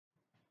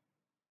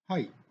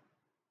Hi,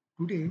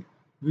 today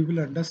we will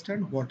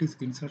understand what is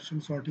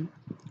insertion sorting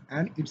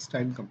and its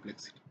time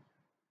complexity.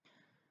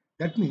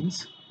 That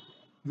means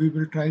we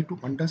will try to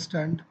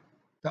understand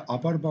the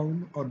upper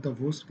bound or the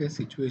worst case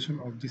situation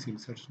of this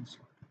insertion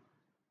sort.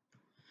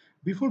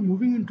 Before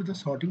moving into the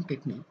sorting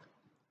technique,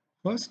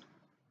 first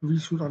we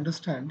should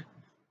understand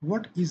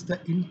what is the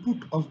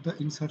input of the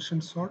insertion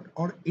sort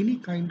or any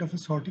kind of a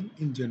sorting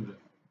in general.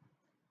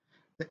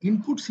 The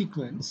input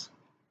sequence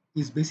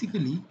is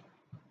basically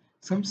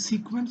some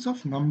sequence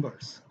of n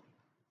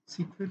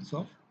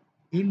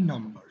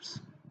numbers.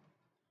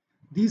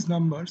 These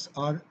numbers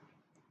are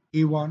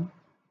A1,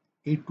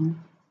 A2,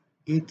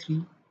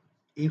 A3,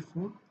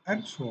 A4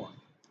 and so on.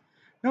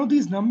 Now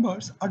these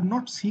numbers are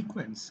not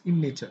sequence in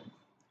nature.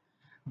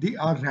 They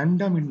are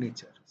random in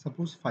nature.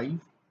 Suppose 5,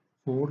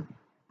 4,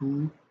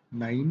 2,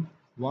 9,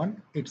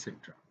 1,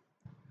 etc.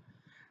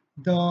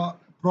 The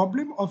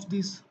problem of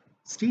this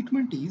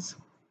statement is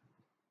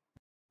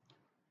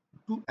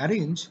to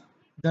arrange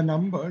the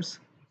numbers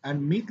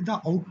and make the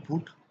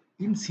output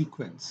in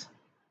sequence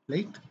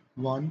like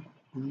 1,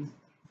 2,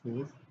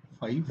 4,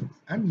 5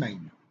 and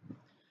 9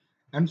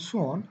 and so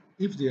on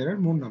if there are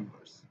more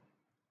numbers.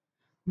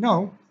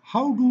 Now,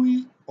 how do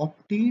we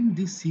obtain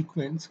this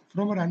sequence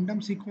from a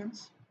random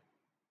sequence?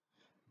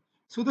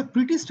 So the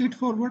pretty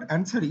straightforward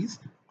answer is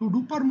to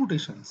do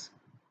permutations.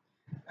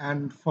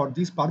 And for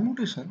these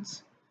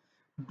permutations,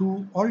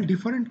 do all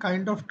different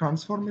kind of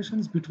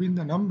transformations between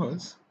the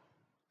numbers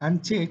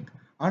and check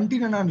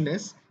until and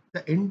unless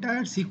the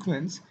entire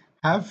sequence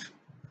have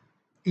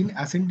in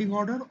ascending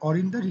order or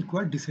in the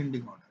required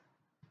descending order.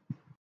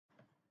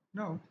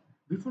 Now,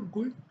 before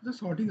going to the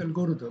sorting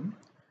algorithm,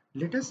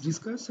 let us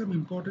discuss some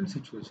important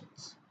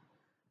situations.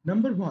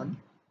 Number one,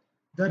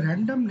 the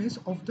randomness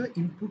of the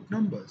input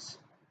numbers.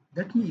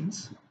 That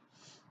means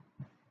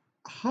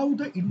how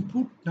the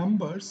input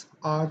numbers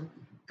are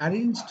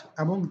arranged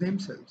among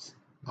themselves.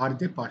 Are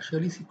they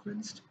partially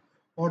sequenced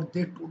or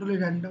they totally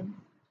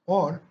random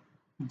or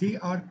they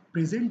are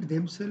present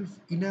themselves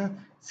in a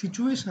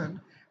situation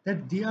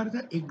that they are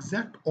the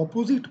exact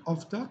opposite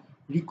of the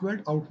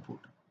required output.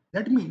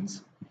 That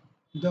means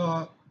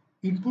the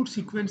input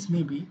sequence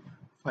may be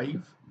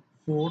 5,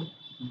 4,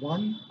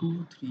 1,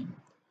 2, 3.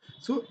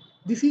 So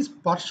this is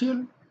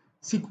partial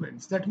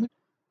sequence. That means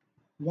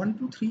 1,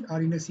 2, 3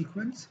 are in a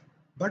sequence,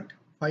 but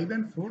 5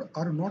 and 4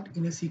 are not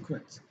in a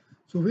sequence.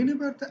 So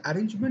whenever the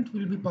arrangement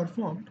will be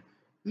performed,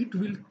 it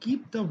will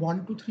keep the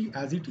 1, 2, 3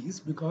 as it is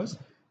because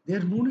there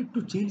is no need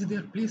to change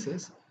their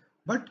places,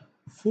 but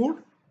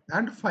 4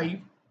 and 5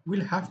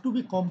 will have to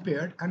be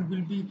compared and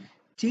will be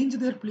change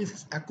their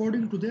places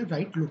according to their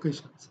right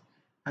locations.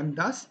 And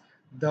thus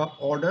the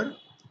order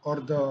or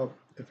the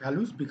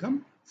values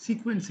become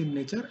sequence in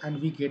nature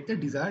and we get the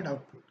desired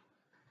output.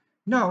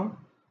 Now,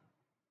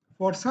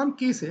 for some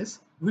cases,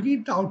 we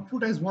need the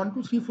output as 1,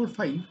 2, 3, 4,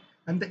 5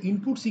 and the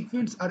input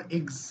sequence are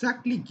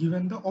exactly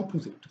given the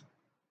opposite.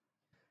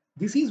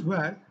 This is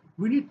where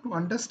we need to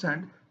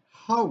understand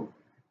how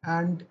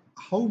and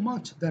how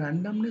much the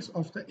randomness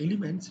of the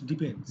elements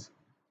depends.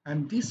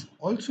 And this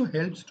also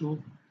helps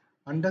to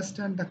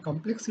understand the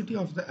complexity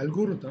of the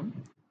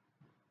algorithm.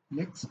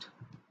 Next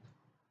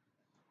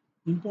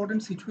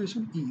important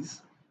situation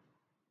is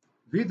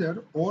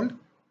whether all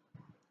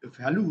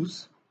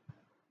values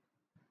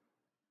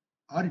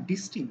are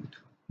distinct.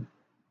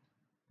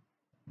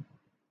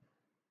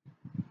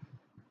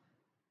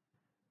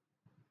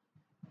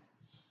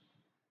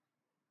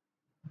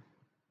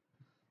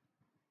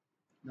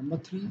 Number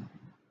 3,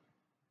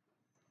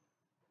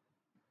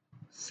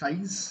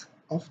 size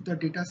of the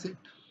dataset.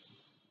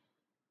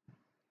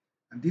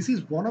 And this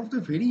is one of the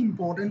very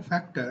important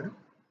factor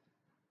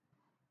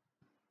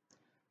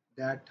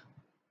that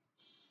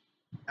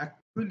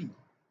actually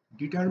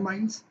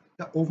determines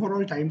the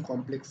overall time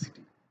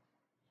complexity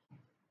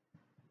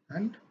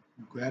and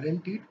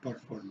guaranteed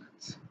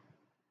performance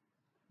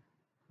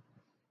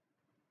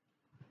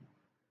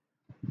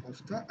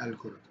of the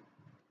algorithm.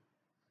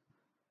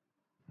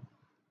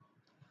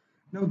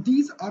 Now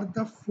these are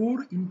the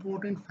 4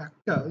 important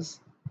factors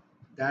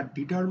that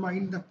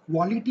determine the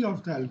quality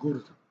of the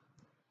algorithm.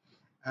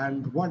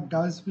 And what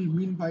does we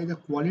mean by the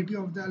quality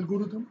of the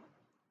algorithm?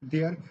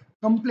 Their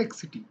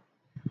complexity,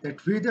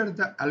 that whether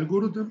the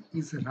algorithm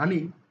is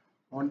running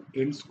on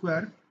n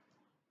square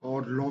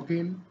or log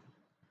n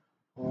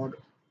or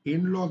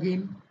n log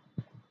n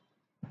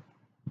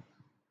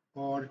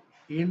or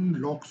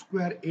n log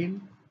square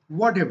n,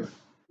 whatever.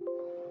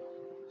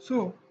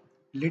 So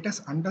let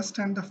us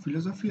understand the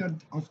philosophy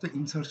of the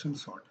insertion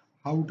sort.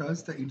 How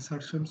does the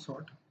insertion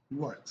sort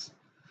works?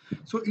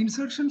 So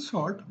insertion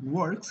sort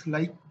works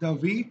like the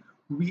way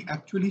we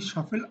actually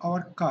shuffle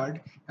our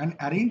card and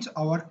arrange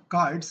our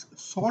cards,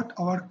 sort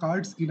our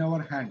cards in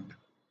our hand.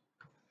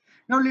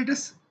 Now let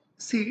us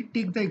say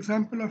take the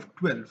example of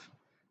 12.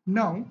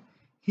 Now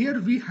here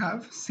we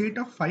have set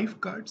of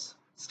 5 cards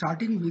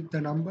starting with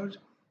the number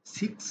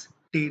 6,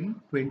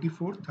 10,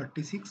 24,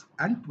 36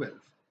 and 12.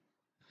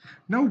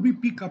 Now we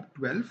pick up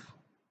 12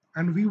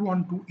 and we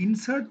want to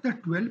insert the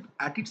 12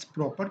 at its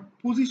proper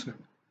position.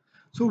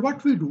 So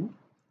what we do,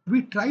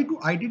 we try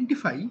to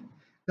identify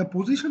the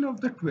position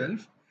of the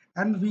 12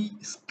 and we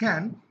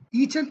scan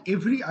each and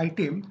every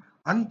item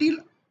until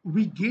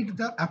we get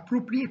the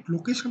appropriate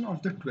location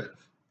of the 12,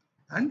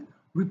 and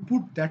we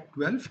put that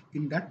 12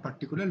 in that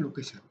particular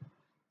location.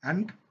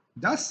 And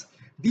thus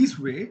this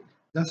way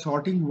the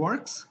sorting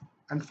works,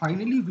 and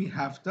finally we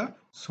have the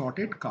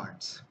sorted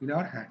cards in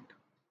our hand.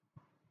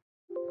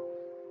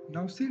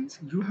 Now, since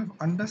you have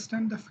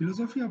understand the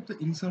philosophy of the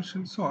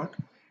insertion sort,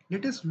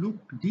 let us look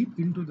deep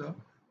into the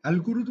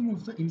algorithm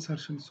of the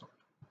insertion sort.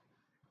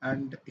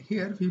 And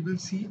here we will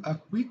see a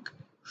quick,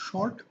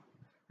 short,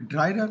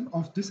 dry run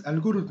of this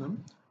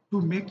algorithm to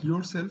make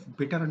yourself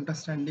better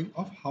understanding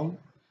of how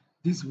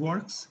this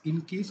works in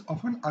case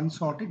of an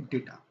unsorted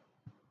data.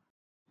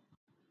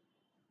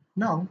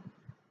 Now,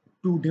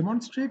 to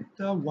demonstrate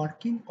the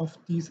working of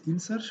this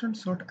insertion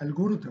sort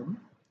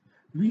algorithm,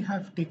 we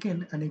have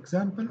taken an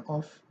example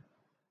of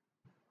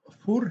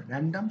 4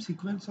 random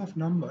sequence of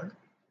number,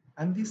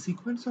 and the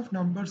sequence of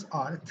numbers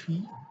are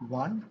 3,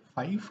 1,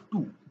 5,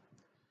 2.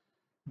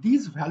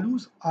 These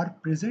values are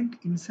present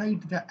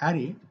inside the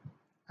array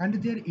and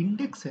their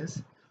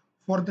indexes.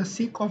 For the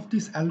sake of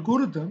this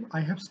algorithm, I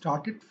have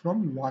started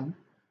from 1,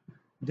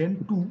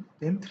 then 2,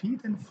 then 3,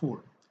 then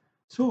 4.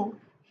 So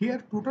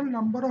here total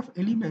number of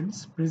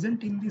elements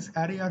present in this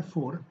array are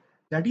 4.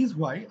 That is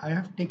why I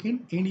have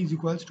taken n is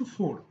equals to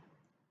 4.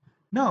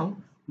 Now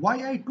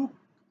why I took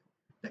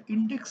the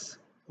index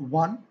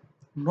 1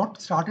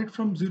 not started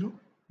from 0,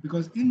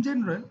 because in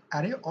general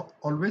array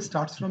always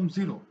starts from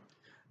 0.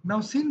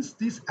 Now since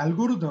this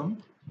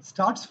algorithm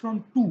starts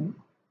from 2,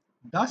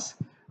 thus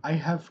I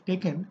have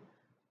taken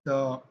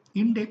the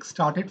index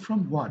started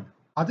from 1.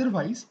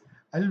 Otherwise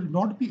I will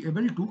not be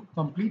able to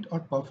complete or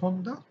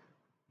perform the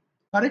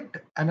correct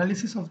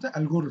analysis of the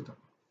algorithm.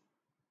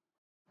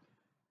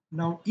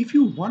 Now, if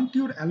you want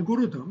your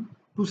algorithm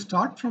to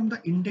start from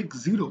the index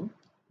 0,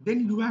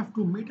 then you have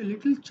to make a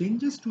little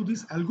changes to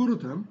this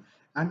algorithm,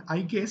 and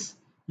I guess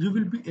you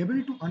will be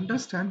able to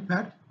understand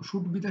where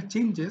should be the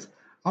changes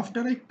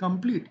after I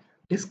complete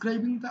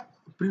describing the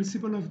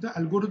principle of the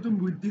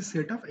algorithm with this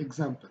set of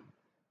example.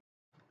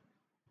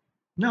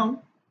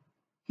 Now,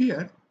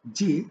 here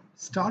j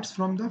starts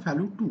from the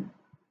value 2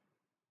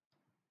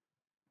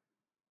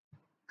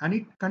 and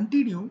it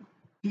continue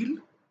till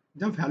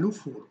the value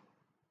 4,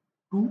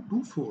 2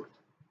 to 4.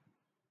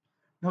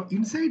 Now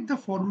inside the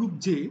for loop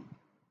j,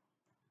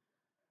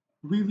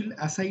 we will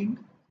assign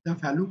the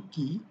value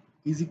key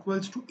is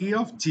equals to a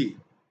of j.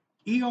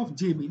 A of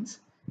j means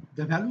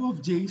the value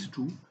of j is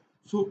 2.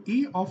 So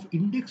a of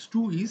index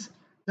 2 is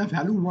the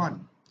value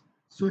 1.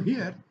 So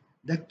here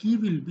the key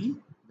will be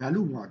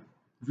value 1,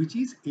 which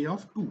is a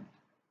of 2.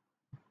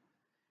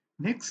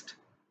 Next,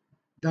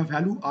 the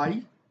value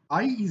I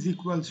is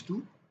equals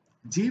to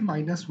j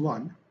minus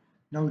 1.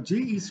 Now j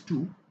is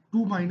 2,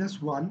 2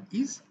 minus 1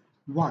 is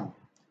 1.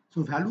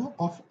 So value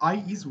of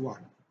I is 1.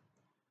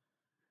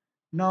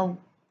 Now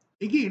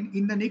again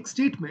in the next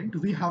statement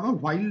we have a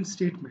while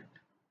statement.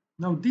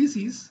 Now this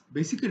is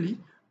basically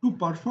to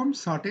perform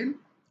certain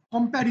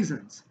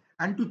comparisons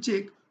and to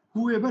check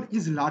whoever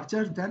is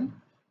larger than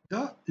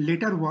the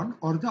later one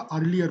or the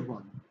earlier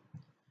one.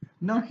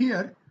 Now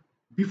here,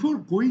 before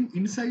going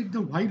inside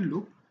the while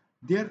loop,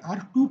 there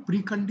are two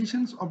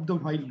preconditions of the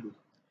while loop.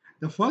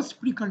 The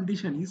first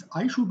precondition is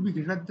I should be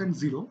greater than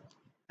 0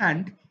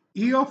 and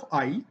a of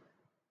I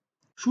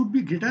should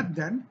be greater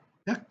than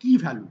the key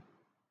value.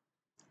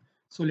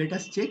 So let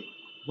us check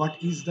what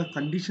is the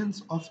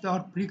conditions of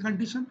the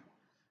precondition.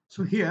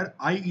 So here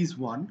I is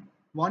 1,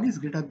 1 is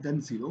greater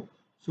than 0,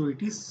 so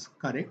it is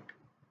correct.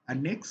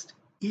 And next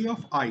a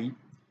of I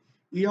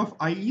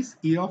is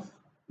a of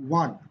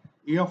 1,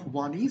 a of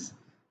 1 is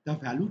the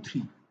value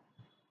 3.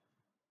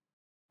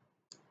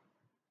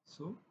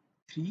 So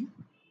 3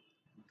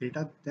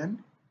 greater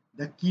than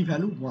the key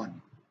value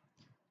 1.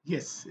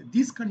 Yes,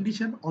 this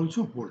condition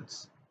also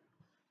holds.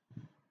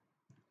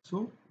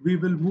 So we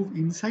will move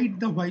inside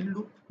the while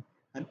loop,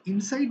 and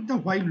inside the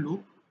while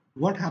loop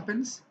what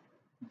happens?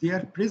 They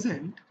are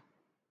present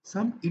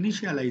some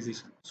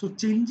initialization. So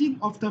changing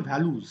of the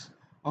values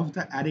of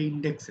the array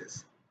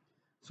indexes.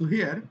 So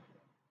here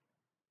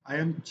I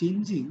am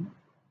changing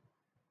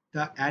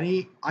the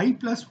array I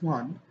plus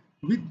 1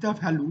 with the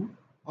value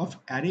of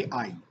array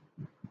I.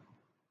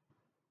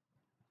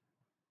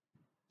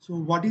 So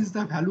what is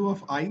the value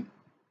of I?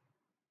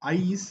 I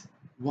is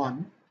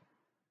 1.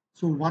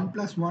 So 1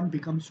 plus 1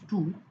 becomes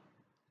 2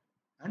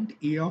 and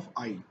a of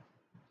I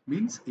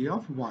means a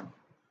of 1.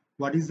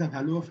 What is the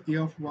value of a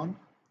of 1?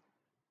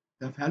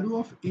 The value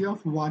of a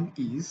of 1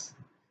 is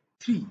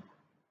 3.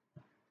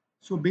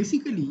 So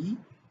basically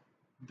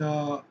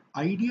the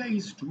idea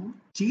is to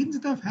change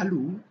the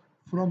value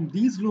from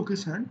this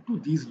location to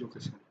this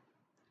location.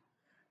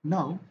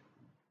 Now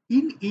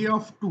in a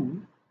of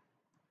 2,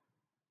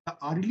 the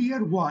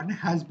earlier one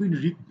has been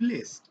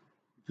replaced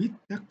with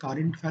the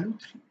current value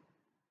 3.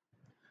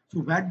 So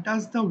where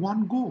does the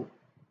 1 go?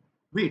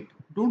 Wait,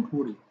 don't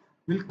worry,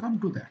 we'll come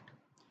to that.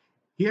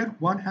 Here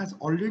 1 has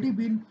already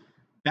been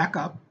back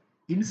up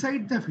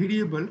inside the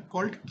variable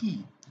called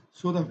key.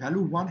 So the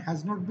value 1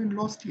 has not been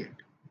lost yet.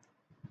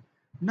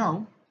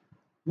 Now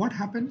what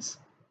happens?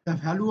 The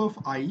value of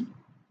I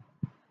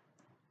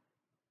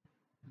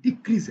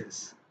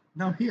decreases.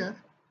 Now here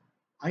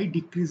I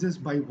decreases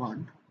by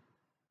 1.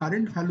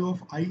 Current value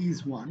of I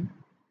is 1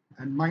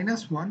 and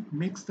minus 1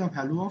 makes the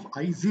value of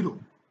I 0.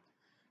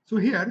 So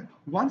here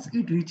once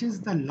it reaches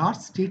the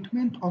last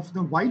statement of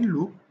the while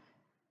loop,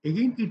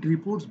 again it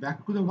reports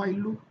back to the while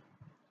loop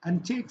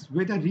and checks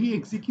whether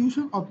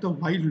re-execution of the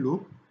while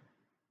loop,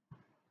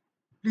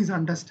 please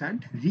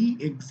understand,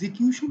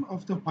 re-execution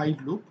of the while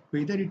loop,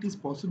 whether it is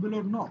possible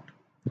or not.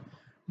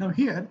 Now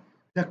here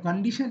the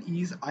condition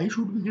is I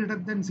should be greater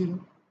than 0.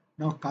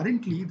 Now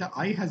currently the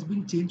I has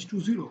been changed to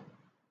 0.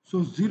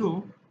 So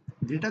 0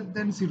 greater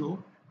than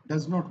 0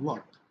 does not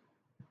work.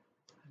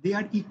 They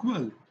are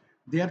equal.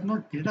 They are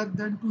not greater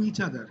than to each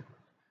other.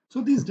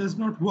 So this does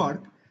not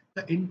work.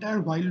 The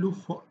entire while loop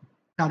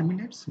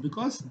terminates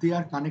because they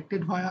are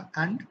connected via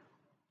AND.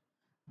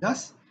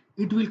 Thus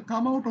it will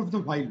come out of the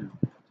while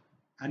loop.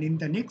 And in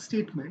the next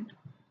statement,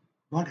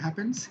 what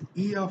happens?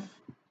 A of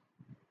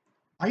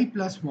I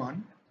plus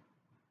 1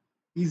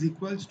 is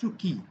equals to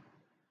key.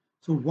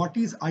 So what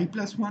is I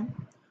plus 1?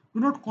 Do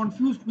not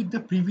confuse with the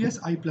previous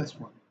I plus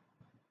 1.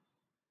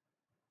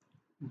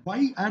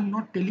 Why I am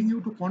not telling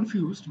you to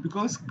confuse?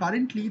 Because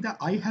currently the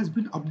I has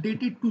been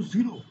updated to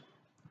 0.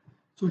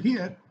 So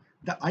here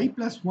the I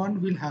plus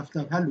 1 will have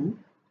the value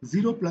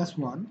 0 plus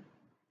 1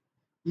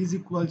 is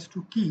equals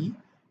to key,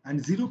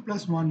 and 0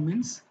 plus 1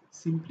 means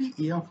simply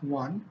A of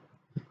 1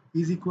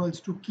 is equals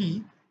to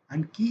key,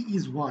 and key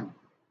is 1.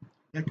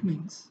 That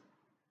means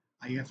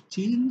I have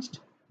changed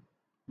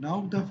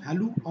now the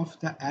value of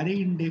the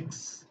array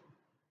index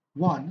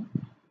 1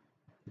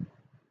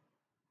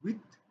 with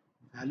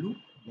value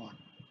 1.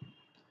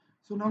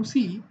 So now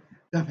see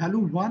the value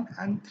 1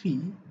 and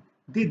 3,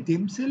 they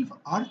themselves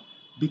are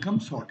become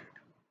sorted.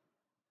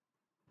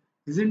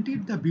 Isn't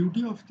it the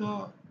beauty of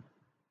the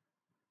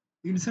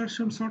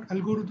insertion sort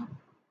algorithm?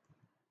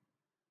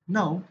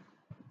 Now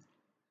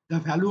the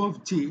value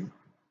of j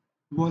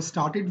was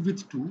started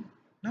with 2.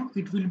 Now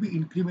it will be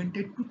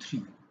incremented to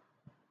 3.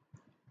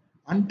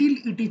 Until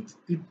it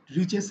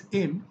reaches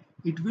n,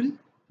 it will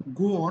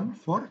go on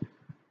for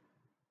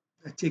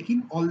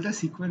checking all the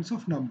sequence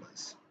of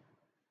numbers.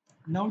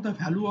 Now the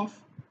value of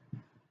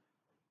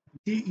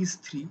j is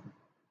 3.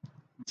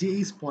 J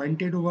is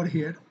pointed over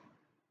here.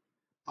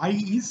 I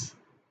is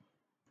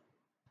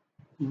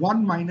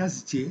 1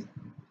 minus j.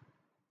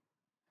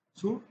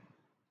 So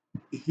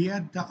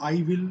here the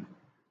I will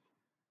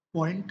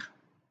point,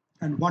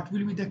 and what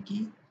will be the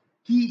key?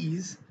 Key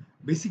is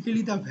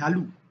basically the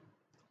value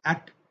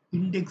at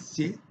index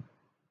j.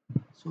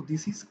 So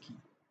this is key.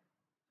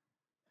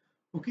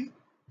 Okay,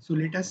 so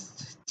let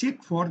us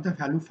check for the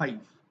value 5.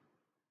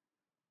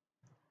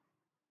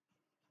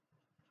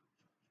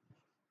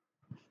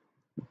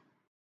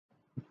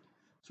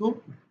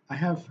 So I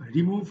have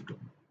removed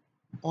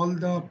all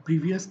the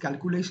previous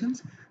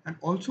calculations, and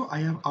also I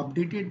have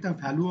updated the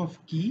value of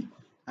key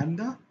and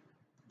the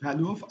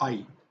value of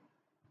I.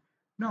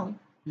 Now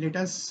let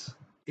us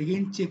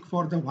again check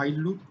for the while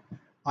loop.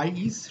 I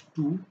is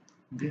 2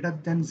 greater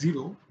than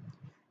 0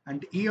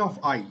 and A of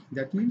I,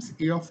 that means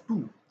A of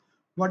 2.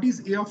 What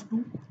is A of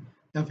 2?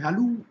 The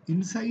value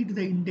inside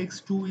the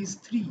index 2 is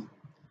 3.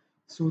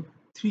 So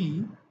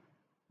 3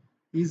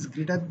 is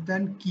greater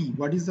than key.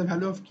 What is the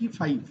value of key?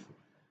 5.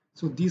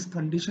 So these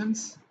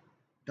conditions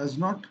does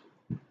not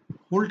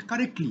hold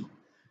correctly.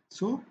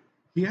 So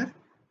here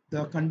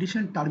the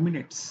condition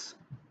terminates.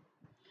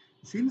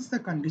 Since the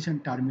condition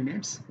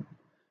terminates,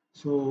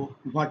 so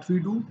what we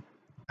do,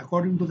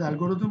 according to the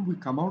algorithm, we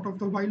come out of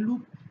the while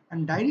loop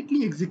and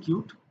directly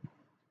execute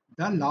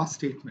the last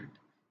statement.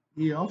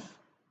 A of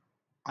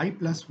I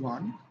plus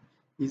 1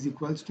 is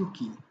equals to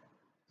key.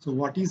 So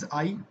what is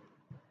I?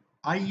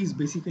 I is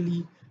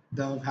basically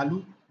the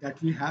value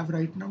that we have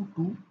right now.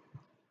 2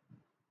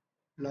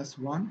 plus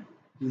 1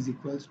 is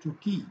equals to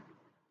key.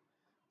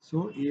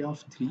 So A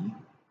of 3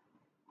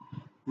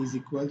 is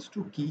equals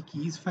to key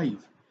is 5.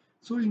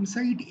 So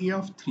inside A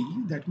of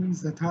 3, that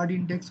means the third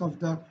index of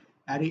the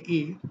array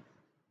A,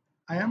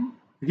 I am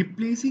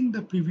replacing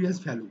the previous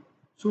value.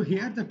 So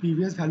here the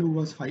previous value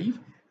was 5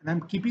 and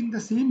I'm keeping the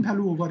same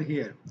value over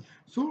here.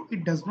 So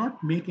it does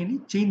not make any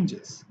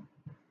changes.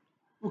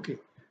 Okay,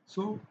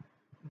 so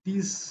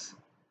this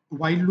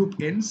while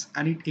loop ends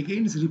and it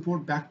again is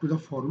report back to the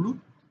for loop,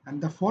 and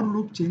the for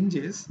loop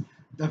changes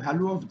the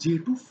value of j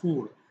to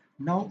 4.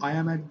 Now I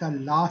am at the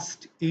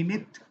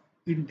nth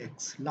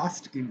index,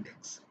 last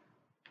index.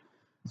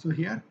 So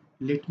here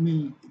let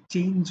me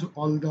change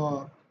all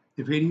the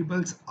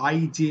variables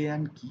I, j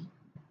and key.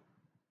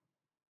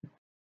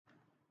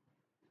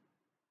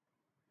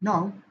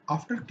 Now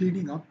after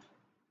cleaning up,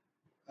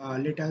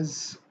 let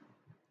us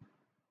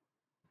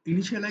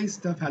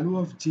initialize the value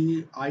of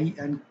j, I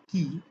and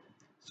key.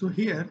 So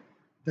here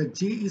the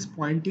j is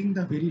pointing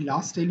the very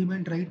last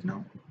element right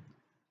now.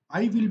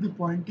 I will be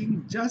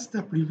pointing just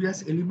the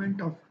previous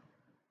element of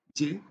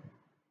j.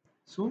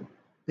 So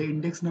the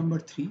index number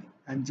 3,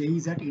 and j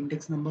is at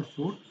index number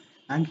 4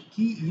 and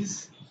key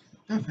is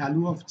the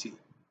value of j.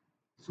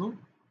 So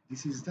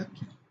this is the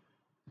key.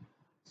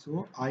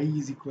 So I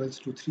is equals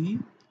to 3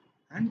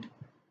 and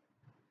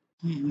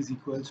key is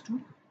equals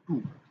to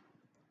 2.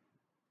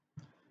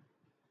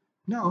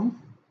 Now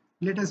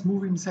let us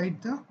move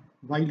inside the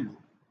while loop.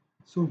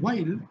 So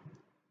while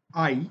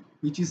I,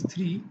 which is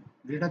 3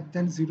 greater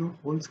than 0,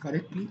 holds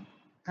correctly,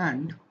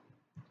 and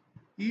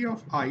a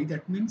of I,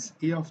 that means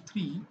a of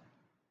 3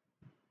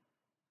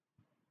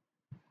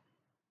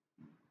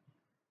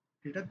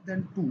 greater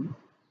than 2,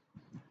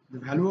 the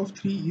value of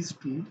 3 is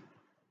 2.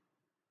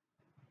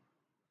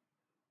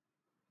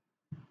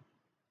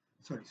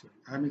 Sorry,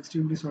 I am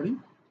extremely sorry.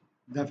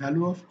 The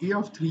value of a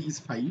of 3 is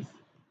 5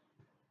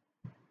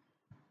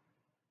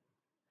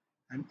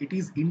 and it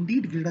is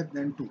indeed greater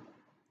than 2.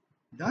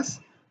 Thus,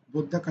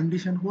 both the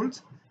condition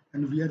holds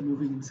and we are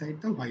moving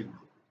inside the while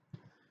loop.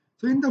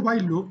 So in the while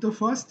loop, the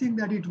first thing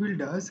that it will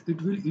does,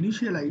 it will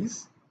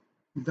initialize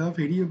the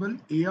variable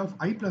a of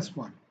I plus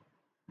 1.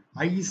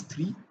 I is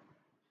 3,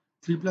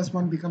 3 plus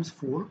 1 becomes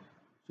 4.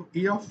 So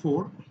a of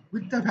 4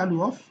 with the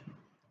value of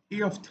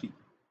a of 3.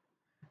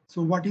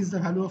 So what is the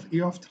value of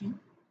a of 3?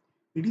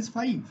 It is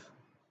 5,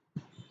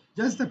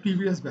 just the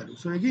previous value.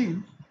 So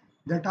again,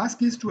 the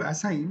task is to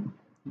assign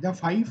the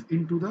 5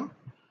 into the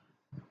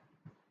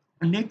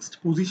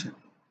next position.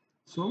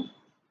 So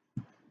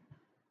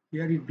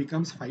here it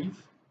becomes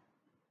 5.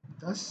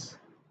 Thus,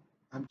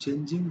 I'm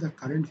changing the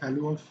current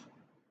value of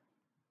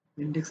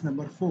index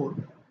number 4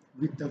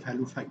 with the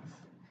value 5.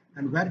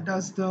 And where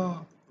does the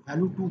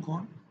value 2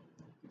 gone?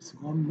 It's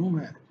gone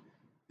nowhere.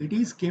 It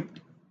is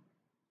kept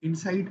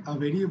inside a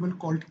variable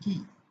called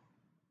key.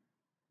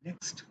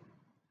 Next,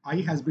 I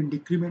has been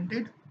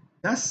decremented.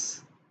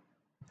 Thus,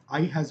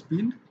 I has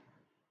been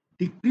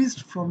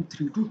decreased from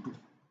 3 to 2.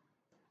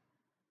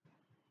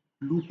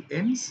 Loop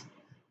ends,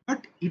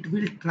 but it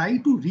will try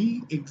to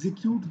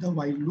re-execute the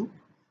while loop.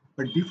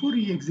 But before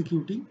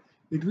re-executing,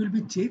 it will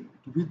be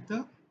checked with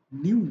the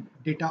new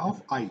data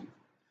of I.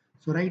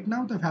 So right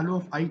now the value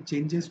of I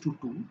changes to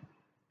 2.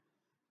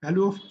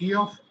 Value of a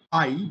of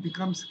I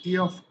becomes a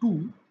of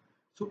 2.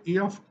 So a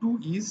of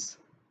 2 is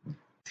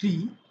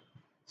 3.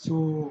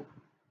 So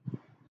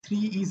 3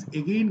 is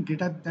again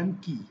greater than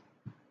key.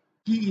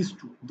 Key is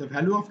 2. The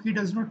value of key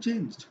does not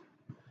change.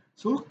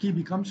 So key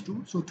becomes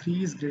 2. So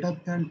 3 is greater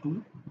than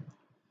 2.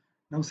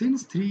 Now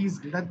since 3 is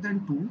greater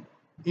than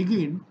 2,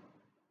 again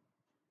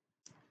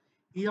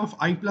a of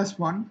I plus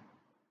 1,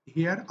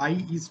 here I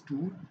is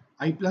 2,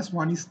 I plus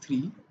 1 is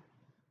 3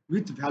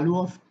 with value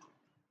of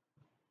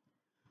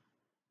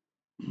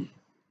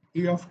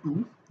a of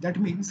 2. That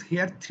means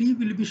here 3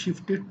 will be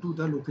shifted to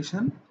the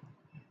location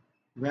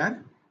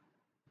where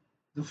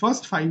the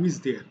first 5 is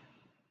there.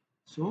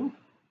 So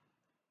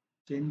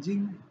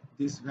changing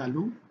this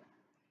value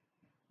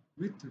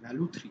with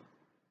value 3.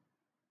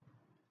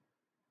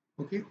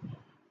 Okay.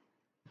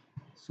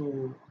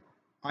 So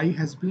I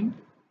has been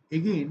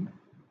again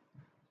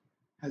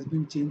has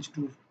been changed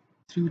to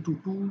 3 to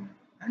 2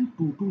 and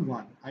 2 to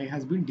 1. I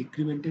has been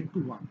decremented to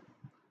 1.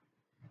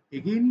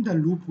 Again the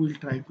loop will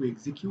try to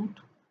execute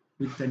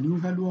with the new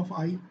value of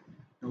I.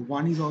 Now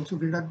 1 is also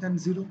greater than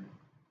 0.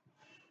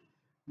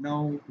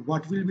 Now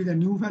what will be the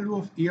new value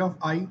of a of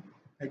I?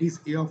 That is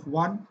a of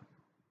 1,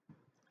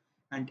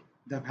 and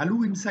the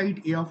value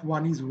inside a of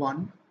 1 is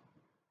 1.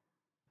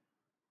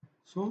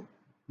 So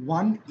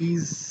 1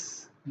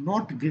 is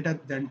not greater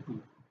than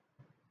 2,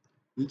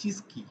 which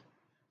is key,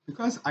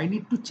 because I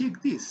need to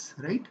check this,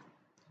 right?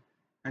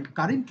 And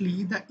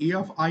currently the a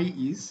of I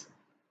is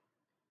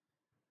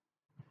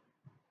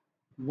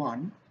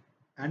 1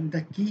 and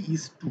the key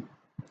is 2.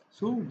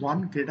 So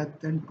 1 greater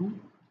than 2,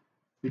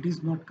 it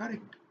is not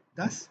correct.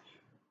 Thus,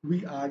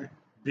 we are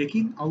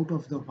breaking out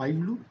of the while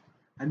loop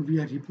and we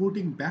are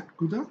reporting back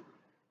to the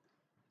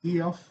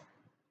a of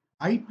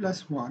I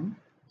plus 1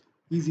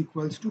 is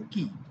equals to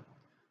key.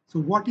 So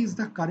what is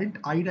the current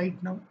I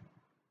right now?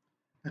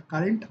 The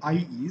current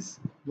I is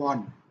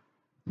 1.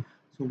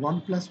 So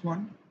 1 plus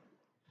 1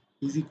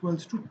 is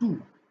equals to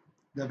 2.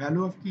 The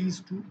value of key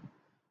is 2.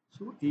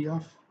 So a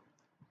of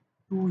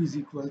 2 is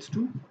equals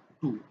to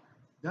 2.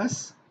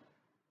 Thus,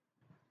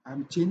 I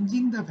am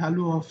changing the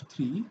value of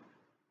 3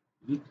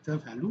 with the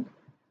value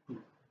 2.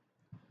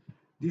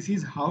 This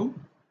is how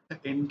the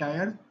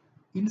entire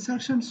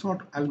insertion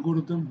sort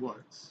algorithm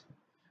works.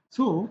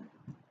 So,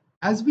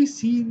 as we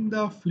see in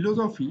the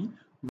philosophy,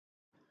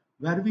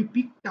 where we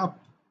picked up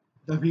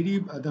the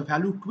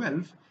value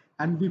 12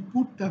 and we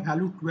put the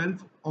value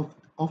 12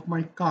 of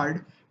my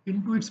card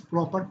into its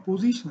proper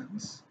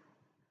positions,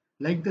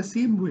 like the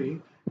same way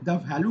the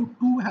value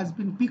 2 has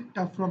been picked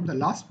up from the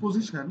last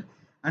position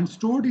and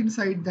stored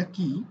inside the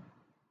key,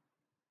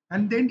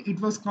 and then it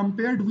was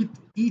compared with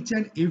each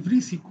and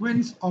every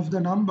sequence of the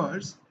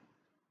numbers,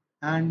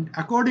 and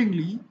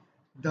accordingly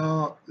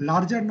the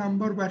larger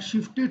number were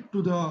shifted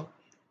to the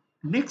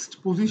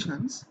next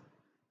positions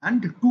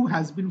and 2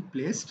 has been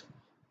placed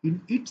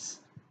in its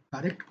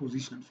correct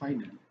position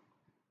finally.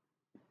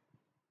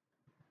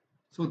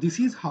 So this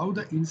is how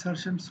the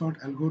insertion sort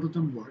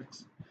algorithm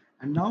works,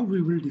 And now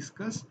we will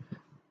discuss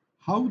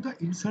how the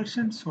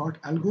insertion sort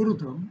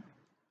algorithm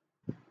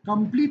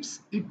completes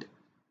its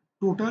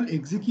total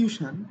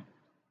execution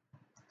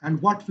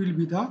and what will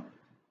be the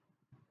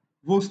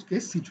worst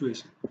case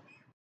situation.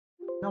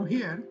 Now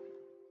here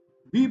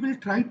we will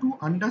try to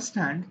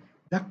understand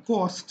the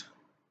cost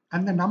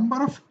and the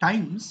number of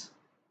times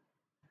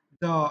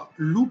the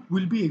loop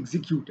will be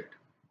executed.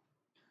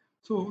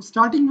 So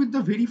starting with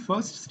the very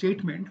first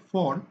statement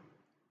for,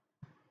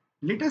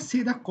 let us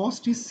say the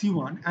cost is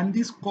C1 and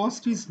this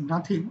cost is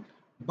nothing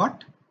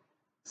but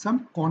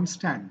some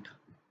constant,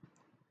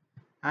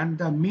 and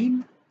the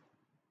main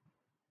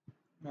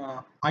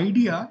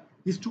idea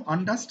is to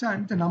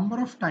understand the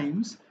number of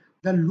times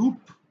the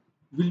loop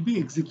will be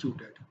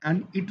executed,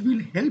 and it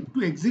will help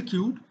to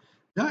execute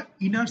the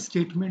inner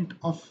statement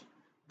of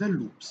the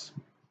loops.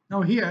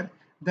 Now here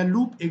the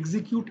loop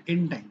execute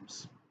n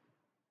times.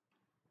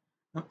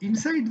 Now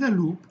inside the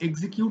loop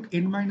execute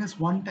n minus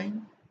 1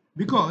 time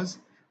because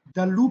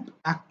the loop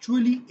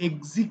actually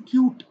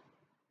execute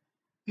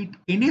it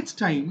nth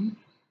time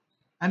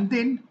and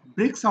then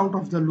breaks out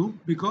of the loop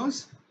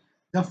because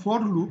the for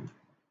loop,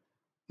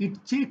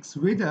 it checks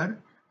whether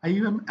I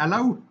am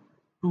allowed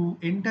to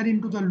enter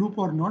into the loop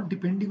or not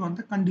depending on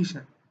the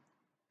condition.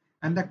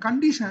 And the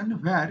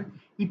condition where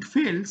it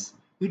fails,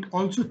 it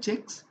also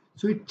checks.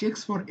 So it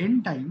checks for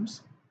n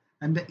times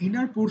and the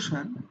inner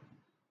portion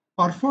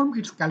perform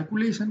its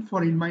calculation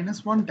for n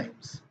minus 1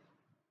 times.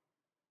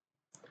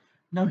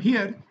 Now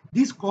here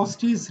this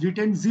cost is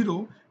written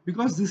 0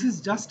 because this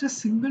is just a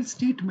single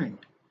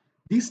statement.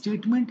 This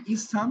statement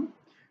is some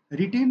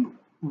written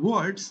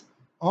words,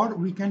 or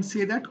we can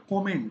say that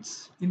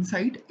comments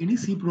inside any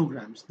C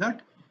programs,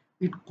 that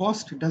it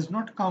cost does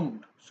not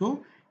count.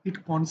 So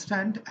it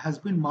constant has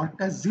been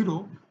marked as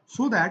 0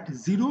 so that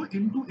 0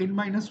 into n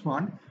minus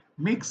 1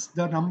 makes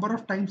the number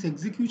of times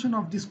execution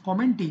of this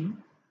commenting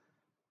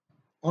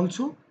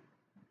also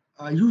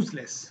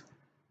useless.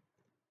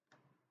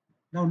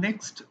 Now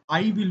next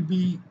I will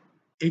be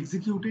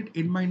executed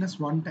n minus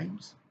 1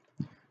 times.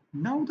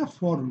 Now the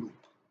for loop.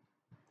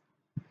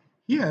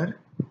 Here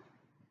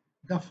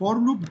the for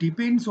loop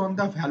depends on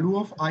the value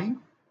of I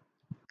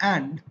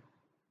and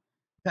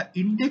the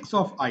index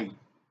of I,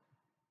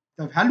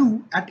 the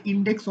value at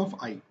index of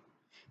I,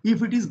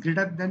 if it is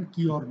greater than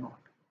key or not.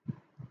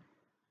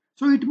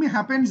 So it may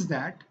happens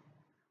that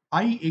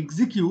I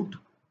execute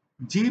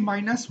j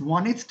minus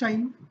 1th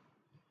time,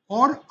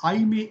 or I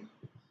may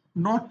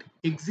not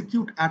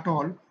execute at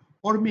all,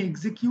 or may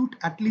execute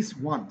at least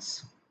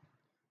once.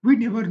 We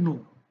never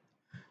know.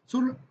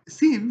 So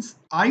since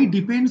I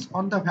depends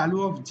on the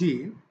value of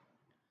j,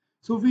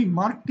 so we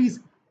marked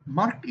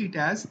it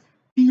as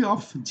t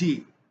of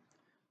j.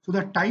 So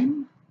the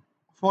time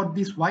for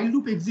this while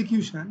loop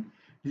execution,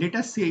 let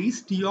us say,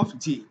 is t of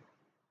j.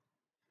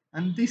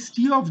 And this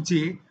t of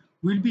j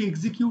will be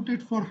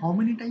executed for how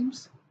many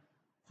times?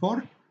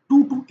 For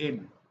 2 to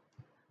n.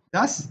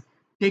 Thus,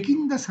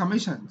 taking the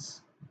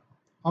summations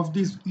of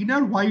this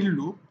inner while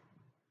loop,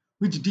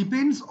 which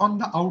depends on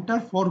the outer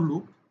for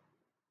loop,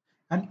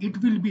 and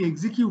it will be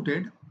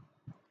executed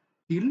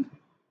till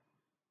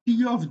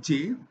t of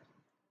j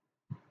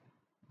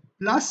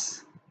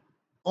plus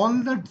all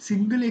the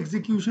single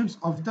executions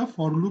of the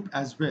for loop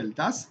as well.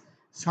 Thus,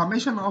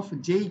 summation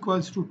of j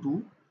equals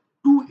to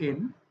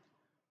 2n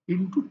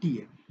into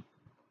tn.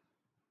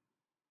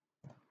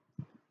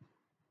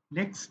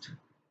 Next,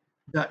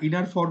 the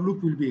inner for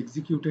loop will be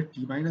executed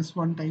t minus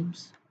 1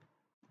 times.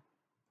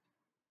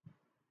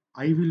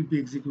 I will be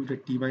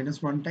executed t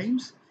minus 1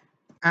 times,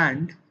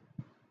 and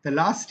the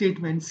last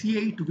statement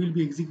C8 will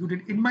be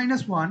executed n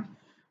minus 1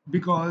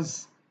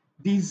 because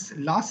this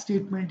last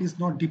statement is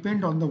not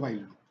depend on the while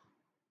loop.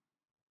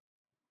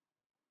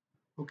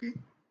 Okay.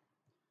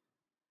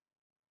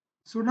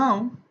 So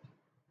now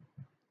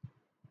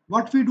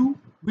what we do,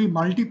 we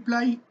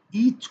multiply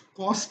each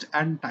cost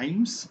and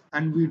times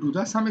and we do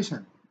the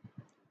summation,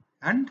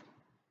 and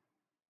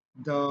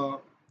the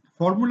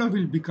formula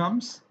will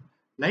becomes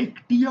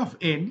like t of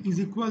n is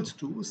equals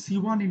to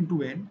c1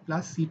 into n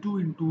plus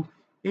c2 into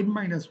n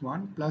minus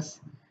 1 plus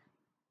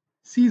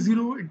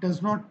c0. It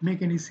does not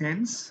make any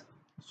sense,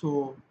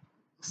 so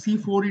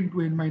c4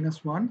 into n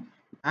minus 1,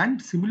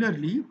 and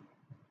similarly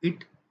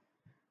it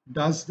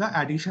does the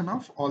addition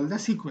of all the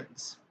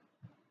sequence,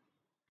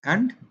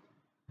 and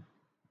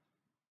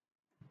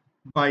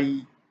by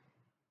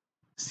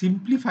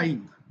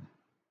simplifying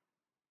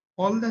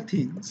all the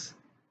things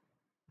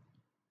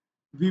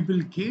we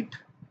will get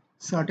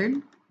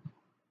certain.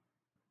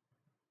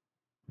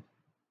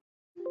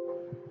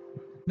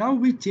 Now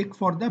we check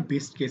for the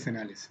best case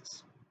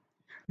analysis.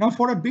 Now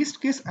for a best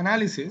case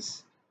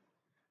analysis,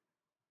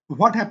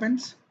 what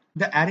happens?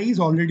 The array is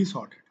already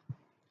sorted,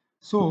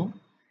 so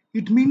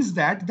it means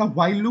that the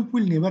while loop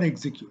will never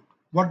execute.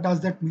 What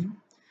does that mean?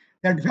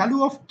 That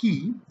value of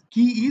key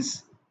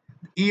is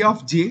a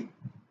of j,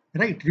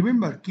 right?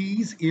 Remember,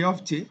 key is a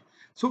of j,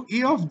 so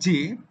a of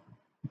j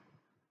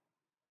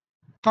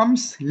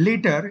comes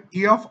later,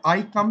 a of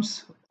I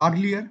comes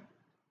earlier,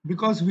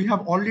 because we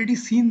have already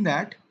seen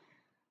that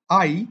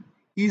I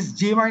is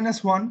j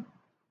minus 1.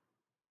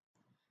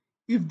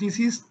 If this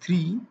is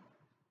 3,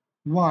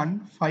 1,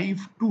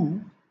 5,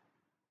 2,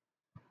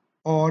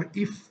 or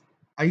if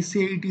I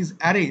say it is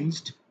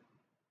arranged,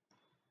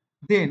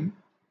 then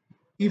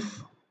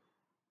if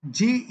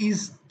j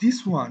is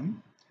this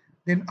one,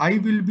 then I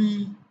will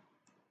be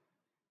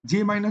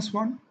j minus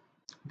 1.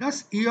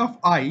 Thus a of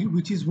I,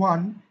 which is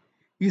 1,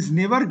 is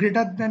never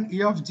greater than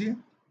a of j,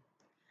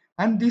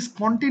 and this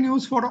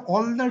continues for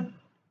all the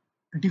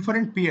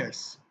different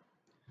pairs.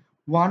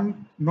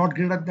 1 not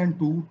greater than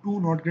 2, 2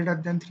 not greater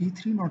than 3,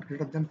 3 not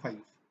greater than 5.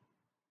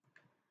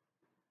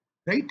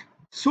 Right?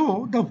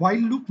 So the while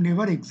loop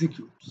never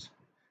executes.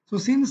 So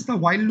since the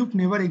while loop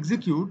never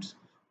executes,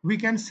 we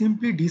can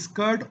simply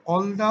discard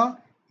all the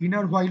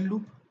inner while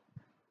loop.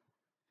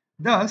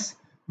 Thus,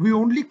 we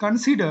only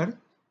consider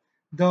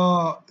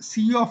the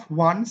C of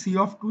 1, C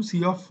of 2,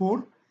 C of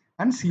 4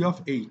 and C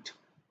of 8.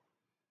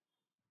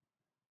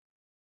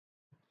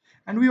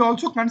 And we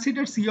also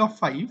consider C of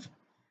 5.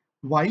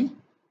 Why?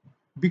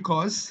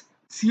 Because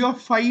C of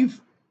 5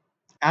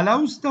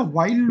 allows the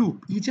while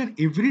loop each and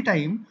every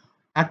time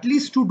at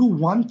least to do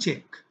one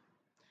check.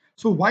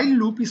 So while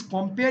loop is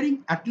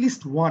comparing at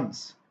least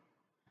once.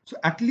 So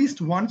at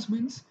least once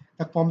means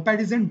the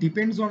comparison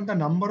depends on the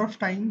number of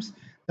times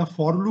the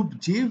for loop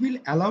j will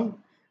allow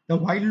the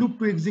while loop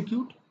to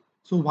execute.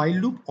 So while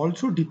loop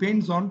also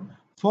depends on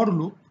for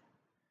loop.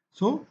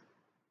 So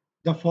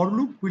the for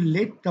loop will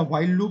let the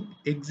while loop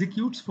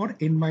executes for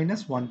n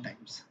minus 1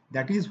 times.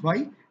 That is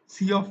why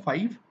C of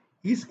 5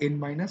 is n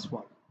minus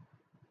 1.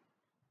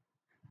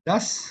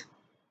 Thus,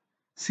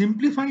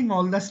 simplifying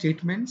all the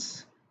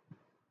statements,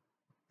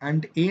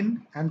 and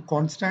n and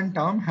constant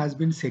term has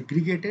been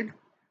segregated.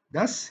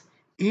 Thus,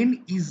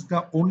 n is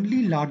the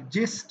only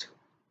largest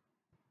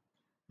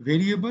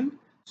variable.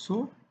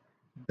 So,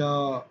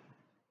 the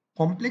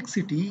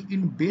complexity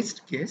in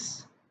best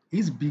case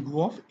is big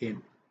O of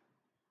n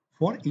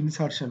for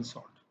insertion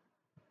sort.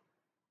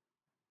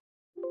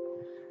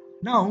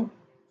 Now,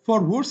 for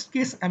worst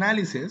case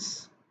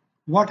analysis,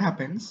 what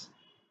happens?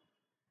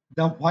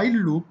 The while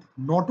loop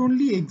not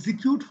only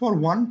execute for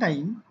one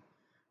time,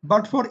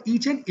 but for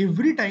each and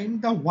every time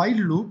the while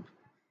loop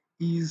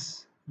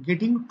is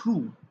getting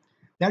true.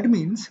 That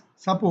means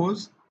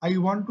suppose I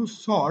want to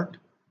sort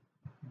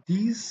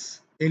this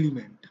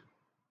element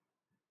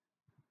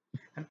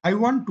and I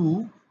want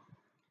to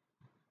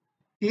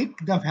take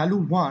the value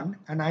 1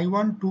 and I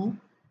want to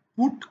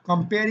put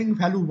comparing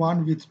value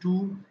 1 with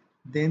 2,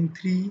 then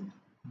 3,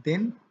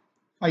 then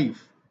 5.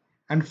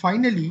 And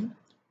finally,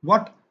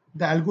 what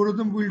the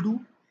algorithm will do?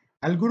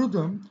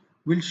 Algorithm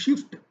will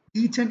shift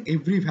each and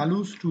every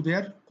values to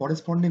their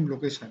corresponding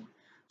location.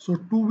 So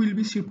 2 will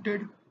be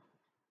shifted,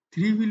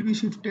 3 will be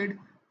shifted,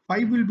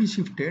 5 will be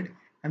shifted,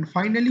 and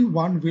finally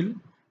 1 will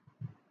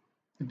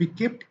be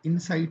kept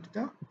inside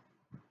the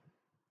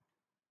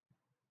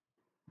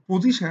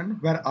position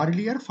where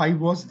earlier 5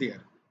 was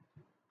there.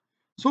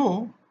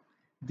 So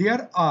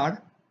there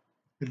are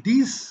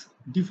these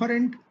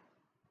different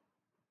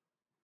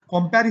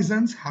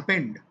comparisons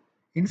happened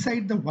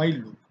inside the while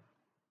loop,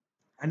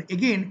 and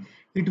again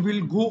it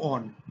will go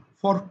on.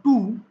 For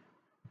 2,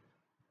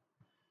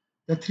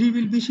 the 3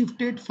 will be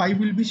shifted, 5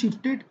 will be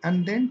shifted,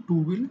 and then 2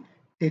 will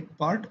take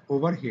part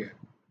over here.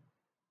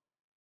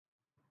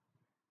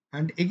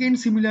 And again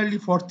similarly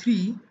for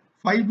 3,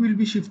 5 will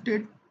be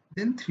shifted,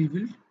 then 3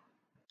 will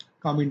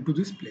come into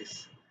this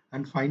place,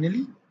 and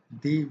finally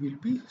they will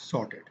be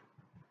sorted.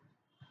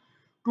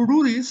 To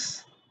do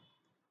this,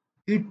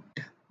 it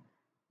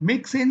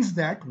makes sense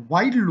that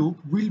while loop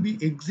will be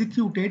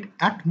executed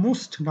at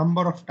most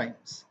number of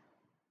times.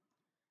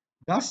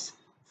 Thus,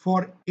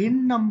 for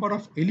n number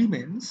of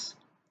elements,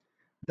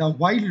 the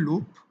while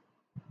loop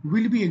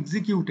will be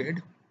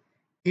executed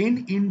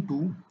n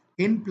into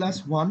n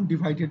plus 1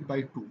 divided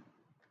by 2.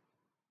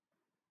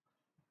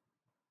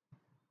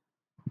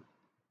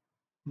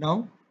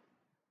 Now,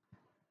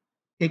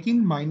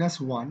 taking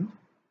minus 1,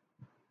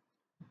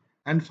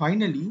 and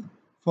finally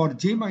for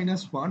j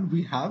minus 1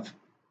 we have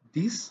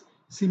these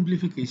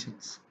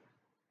simplifications.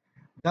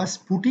 Thus,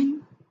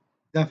 putting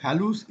the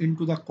values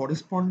into the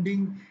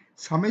corresponding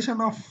summation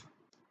of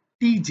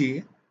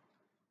tj,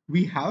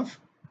 we have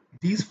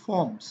these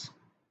forms.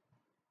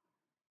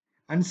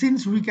 And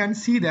since we can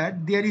see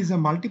that there is a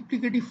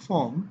multiplicative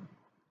form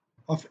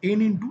of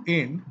n into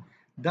n,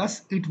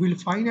 thus it will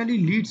finally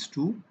leads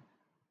to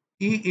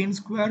an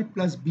square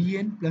plus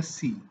bn plus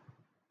c.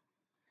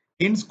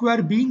 N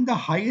square being the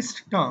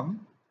highest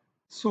term,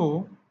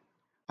 so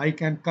I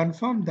can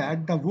confirm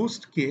that the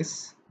worst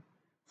case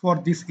for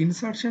this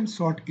insertion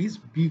sort is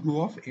big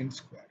O of n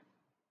square.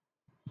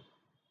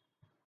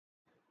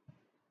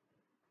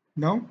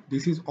 Now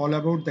this is all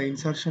about the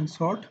insertion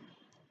sort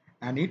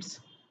and its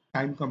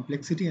time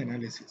complexity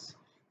analysis.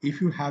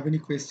 If you have any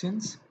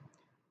questions,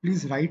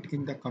 please write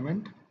in the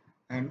comment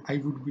and I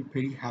would be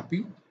very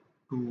happy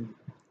to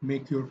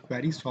make your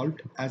query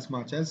solved as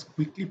much as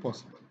quickly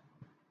possible.